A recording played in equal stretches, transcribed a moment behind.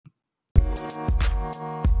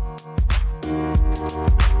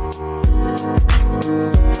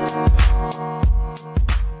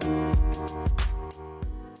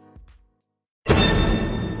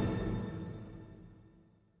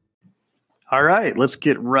All right, let's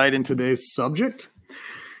get right into today's subject,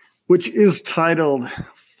 which is titled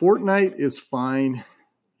Fortnite is Fine,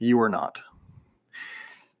 You Are Not.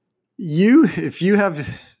 If you have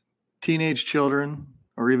teenage children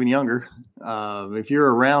or even younger, if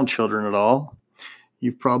you're around children at all,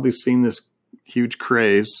 you've probably seen this huge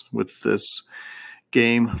craze with this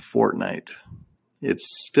game, Fortnite.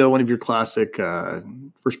 It's still one of your classic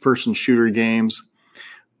first-person shooter games,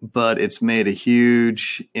 but it's made a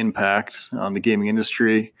huge impact on the gaming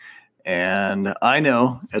industry. And I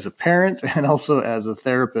know as a parent and also as a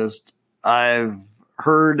therapist, I've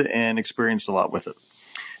heard and experienced a lot with it.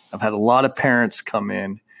 I've had a lot of parents come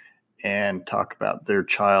in and talk about their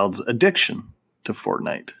child's addiction to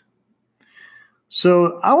Fortnite.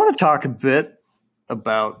 So I want to talk a bit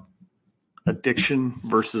about addiction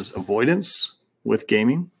versus avoidance with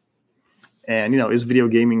gaming. And, is video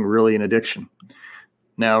gaming really an addiction?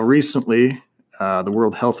 Now, recently, the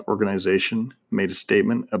World Health Organization made a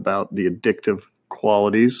statement about the addictive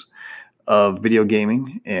qualities of video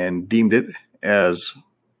gaming and deemed it as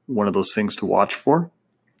one of those things to watch for.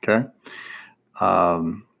 Okay.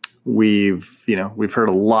 We've heard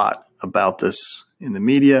a lot about this in the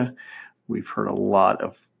media. We've heard a lot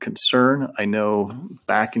of concern. I know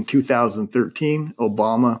back in 2013,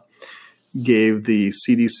 Obama gave the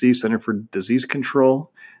CDC, Center for Disease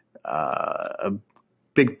Control, a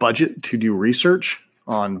big budget to do research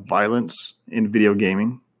on violence in video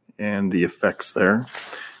gaming and the effects there.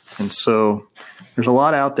 And so there's a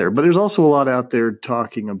lot out there, but there's also a lot out there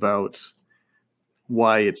talking about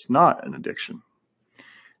why it's not an addiction.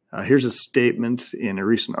 Here's a statement in a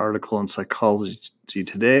recent article in Psychology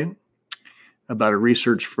Today about a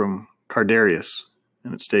research from Cardarius.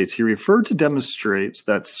 And it states, he referred to demonstrates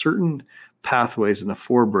that certain pathways in the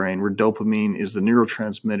forebrain where dopamine is the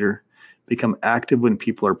neurotransmitter become active when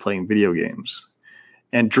people are playing video games.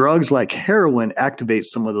 And drugs like heroin activate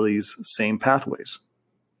some of these same pathways.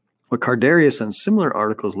 What Cardarius and similar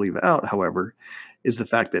articles leave out, however, is the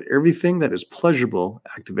fact that everything that is pleasurable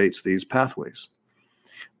activates these pathways.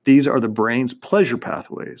 These are the brain's pleasure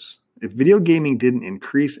pathways. If video gaming didn't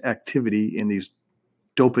increase activity in these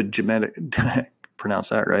pronounce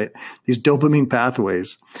that right, these dopamine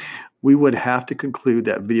pathways, we would have to conclude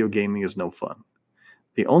that video gaming is no fun.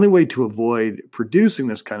 The only way to avoid producing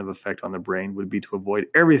this kind of effect on the brain would be to avoid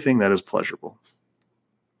everything that is pleasurable.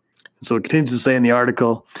 And so it continues to say in the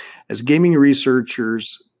article, as gaming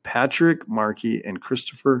researchers Patrick Markey and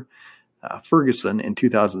Christopher Ferguson in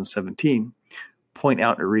 2017 point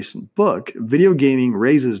out in a recent book, video gaming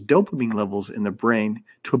raises dopamine levels in the brain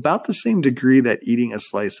to about the same degree that eating a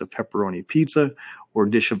slice of pepperoni pizza or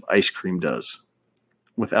a dish of ice cream does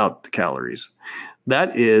without the calories.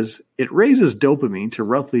 That is, it raises dopamine to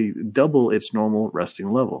roughly double its normal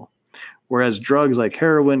resting level, whereas drugs like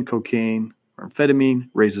heroin, cocaine, or amphetamine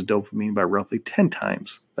raises dopamine by roughly 10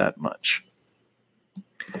 times that much.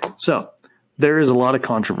 So there is a lot of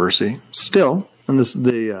controversy still, and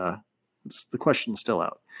the question is still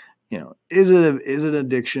out. Is it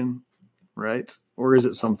addiction, right, or is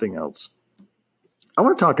it something else? I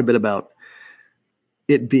want to talk a bit about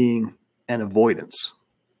it being an avoidance.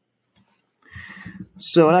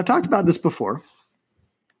 So, and I've talked about this before,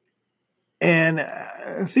 and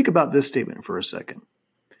think about this statement for a second.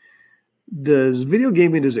 Does video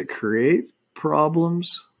gaming, does it create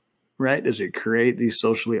problems, right? Does it create these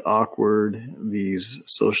socially awkward, these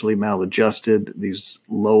socially maladjusted, these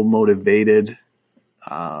low motivated,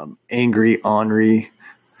 angry, ornery,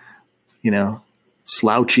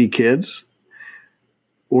 slouchy kids?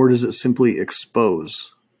 Or does it simply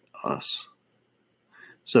expose us?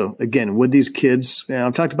 So again, with these kids,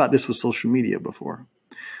 I've talked about this with social media before.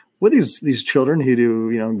 With these children who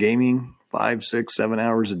do, gaming 5, 6, 7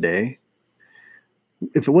 hours a day,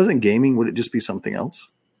 if it wasn't gaming, would it just be something else?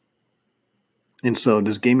 And so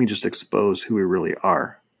does gaming just expose who we really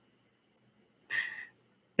are?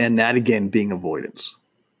 And that, again, being avoidance,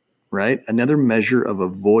 right? Another measure of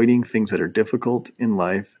avoiding things that are difficult in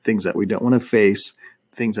life, things that we don't want to face,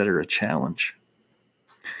 things that are a challenge.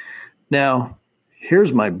 Now,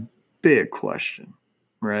 here's my big question,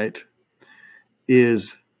 right?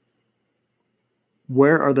 Is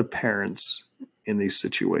where are the parents in these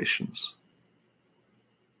situations?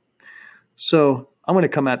 So I'm going to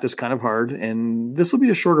come at this kind of hard, and this will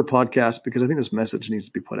be a shorter podcast because I think this message needs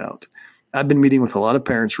to be put out. I've been meeting with a lot of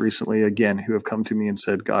parents recently, again, who have come to me and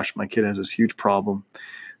said, gosh, my kid has this huge problem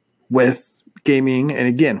with gaming. And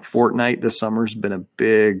again, Fortnite this summer has been a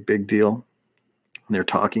big, big deal. And they're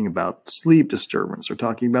talking about sleep disturbance. They're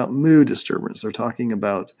talking about mood disturbance. They're talking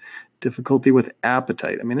about difficulty with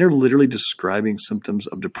appetite. I mean, they're literally describing symptoms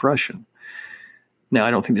of depression. Now,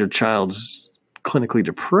 I don't think their child's clinically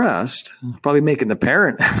depressed, probably making the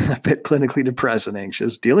parent a bit clinically depressed and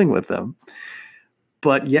anxious dealing with them.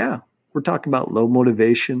 But yeah, we're talking about low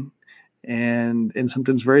motivation and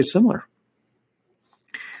sometimes very similar.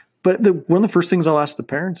 But one of the first things I'll ask the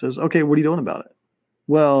parents is, okay, what are you doing about it?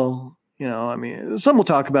 Well, some will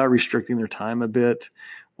talk about restricting their time a bit.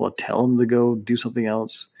 We'll tell them to go do something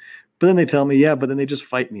else. But then they tell me, yeah, but then they just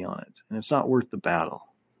fight me on it. And it's not worth the battle.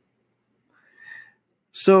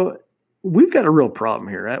 So we've got a real problem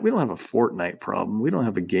here. Right? We don't have a Fortnite problem. We don't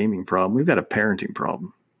have a gaming problem. We've got a parenting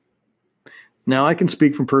problem. Now, I can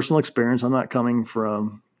speak from personal experience. I'm not coming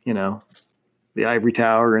from, the ivory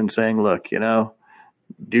tower and saying, look,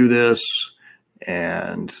 do this.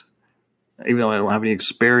 And even though I don't have any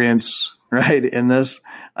experience, right, in this,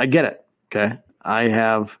 I get it. Okay. I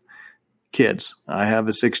have kids. I have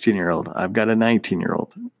a 16-year-old. I've got a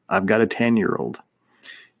 19-year-old. I've got a 10-year-old.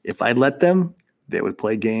 If I let them, they would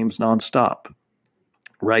play games nonstop.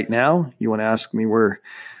 Right now, you want to ask me where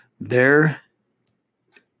their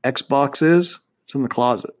Xbox is? It's in the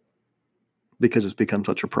closet because it's become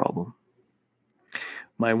such a problem.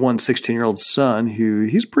 My 16-year-old son,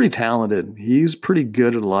 he's pretty talented. He's pretty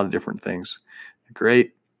good at a lot of different things.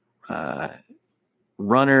 Great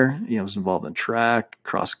runner. Was involved in track,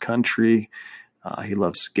 cross country. He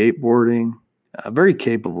loves skateboarding. Very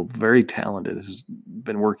capable, very talented. Has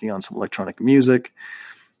been working on some electronic music.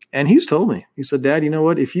 And he's told me, he said, Dad, you know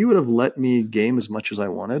what? If you would have let me game as much as I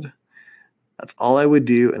wanted, that's all I would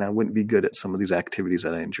do. And I wouldn't be good at some of these activities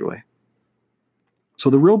that I enjoy. So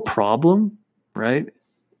the real problem, right,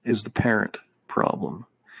 is the parent problem.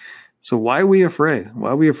 So why are we afraid? Why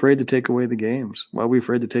are we afraid to take away the games? Why are we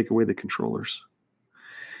afraid to take away the controllers?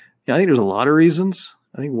 I think there's a lot of reasons.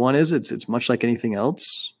 I think one is it's much like anything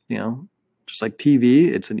else, just like TV,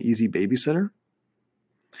 it's an easy babysitter.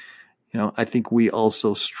 I think we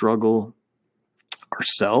also struggle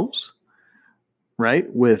ourselves, right,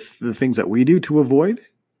 with the things that we do to avoid.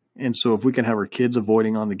 And so if we can have our kids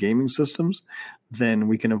avoiding on the gaming systems, then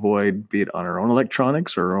we can avoid, be it on our own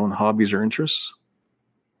electronics or our own hobbies or interests.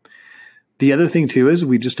 The other thing too is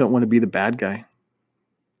we just don't want to be the bad guy.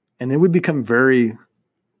 And then we become very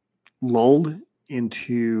lulled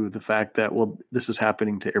into the fact that, well, this is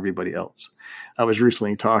happening to everybody else. I was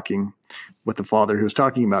recently talking with a father who was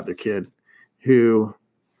talking about their kid who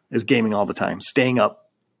is gaming all the time, staying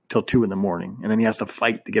up till 2 a.m. And then he has to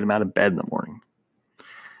fight to get him out of bed in the morning.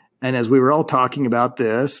 And as we were all talking about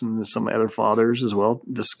this, and some other fathers as well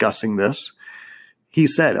discussing this, he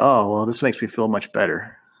said, oh, well, this makes me feel much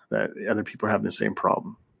better that other people are having the same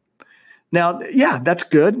problem. Now, yeah, that's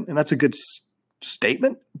good. And that's a good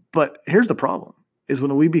statement. But here's the problem is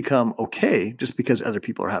when we become okay just because other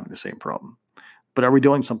people are having the same problem. But are we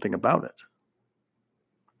doing something about it?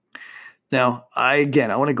 Now, I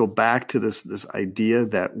want to go back to this idea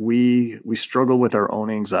that we struggle with our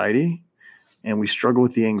own anxiety. And we struggle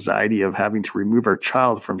with the anxiety of having to remove our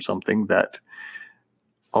child from something that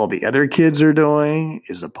all the other kids are doing,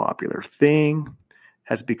 is a popular thing,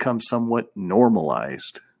 has become somewhat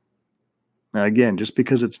normalized. Now, again, just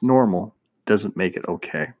because it's normal doesn't make it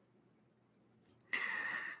okay.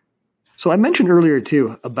 So I mentioned earlier,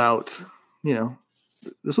 too, about,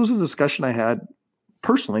 this was a discussion I had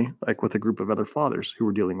personally, like with a group of other fathers who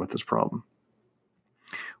were dealing with this problem.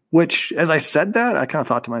 Which, as I said that, I kind of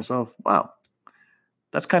thought to myself, wow,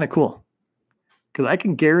 that's kind of cool. Because I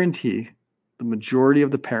can guarantee the majority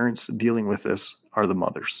of the parents dealing with this are the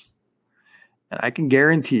mothers. And I can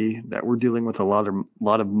guarantee that we're dealing with a lot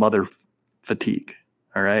of mother fatigue.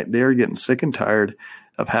 All right. They're getting sick and tired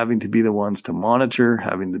of having to be the ones to monitor,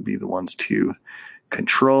 having to be the ones to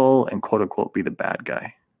control and quote unquote be the bad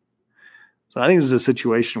guy. So I think this is a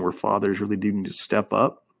situation where fathers really do need to step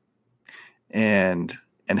up and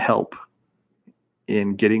help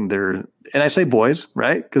in getting their, and I say boys,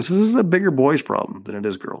 right? Because this is a bigger boys problem than it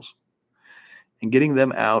is girls. And getting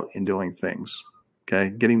them out and doing things, okay?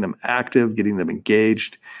 Getting them active, getting them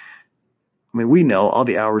engaged. I mean, we know all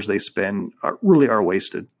the hours they spend really are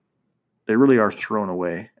wasted. They really are thrown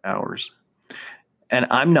away hours. And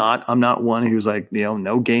I'm not one who's like,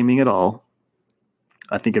 no gaming at all.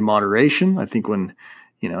 I think in moderation. I think when,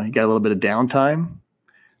 you got a little bit of downtime,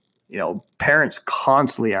 parents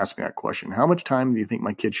constantly ask me that question. How much time do you think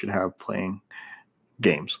my kid should have playing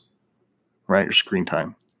games, right? Or screen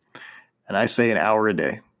time? And I say an hour a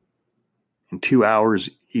day and 2 hours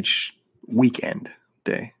each weekend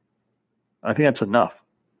day. I think that's enough.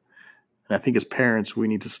 And I think as parents, we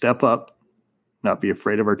need to step up, not be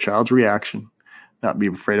afraid of our child's reaction, not be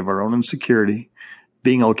afraid of our own insecurity,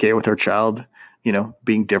 being okay with our child,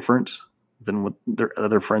 being different than what their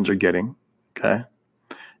other friends are getting. Okay.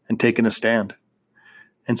 and taken a stand.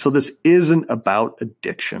 And so this isn't about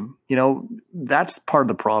addiction. That's part of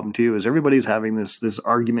the problem too, is everybody's having this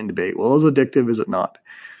argument debate. Well, is it addictive? Is it not?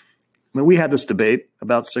 I mean, we had this debate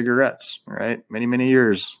about cigarettes, right? Many, many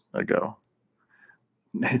years ago.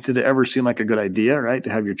 Did it ever seem like a good idea, right? To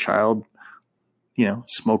have your child,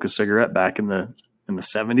 smoke a cigarette back in the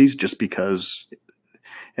 70s just because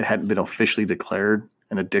it hadn't been officially declared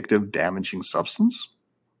an addictive, damaging substance?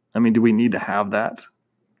 I mean, do we need to have that,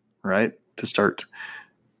 right? To start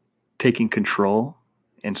taking control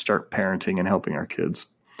and start parenting and helping our kids.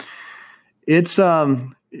 It's,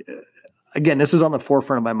 again, this is on the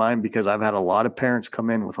forefront of my mind because I've had a lot of parents come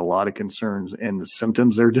in with a lot of concerns, and the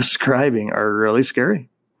symptoms they're describing are really scary.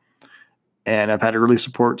 And I've had to really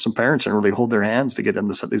support some parents and really hold their hands to get them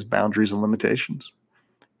to set these boundaries and limitations.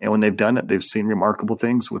 And when they've done it, they've seen remarkable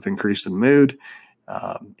things with increase in mood,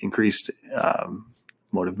 increased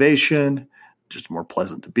motivation, just more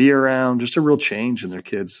pleasant to be around, just a real change in their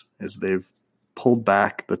kids as they've pulled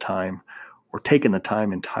back the time or taken the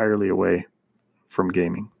time entirely away from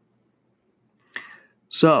gaming.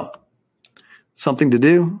 So, something to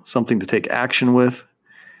do, something to take action with.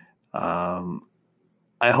 I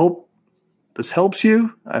hope this helps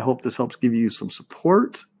you. I hope this helps give you some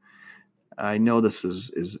support. I know this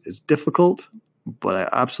is difficult, but I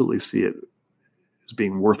absolutely see it as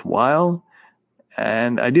being worthwhile.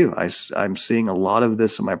 And I do. I'm seeing a lot of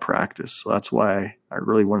this in my practice. So that's why I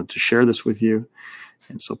really wanted to share this with you.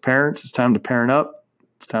 And so parents, it's time to parent up.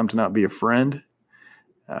 It's time to not be a friend.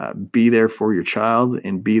 Be there for your child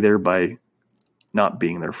and be there by not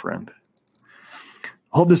being their friend.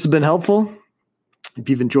 I hope this has been helpful. If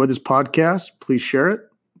you've enjoyed this podcast, please share it.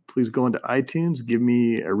 Please go into iTunes, give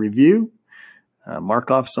me a review,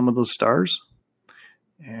 mark off some of those stars,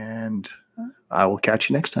 and I will catch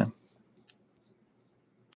you next time.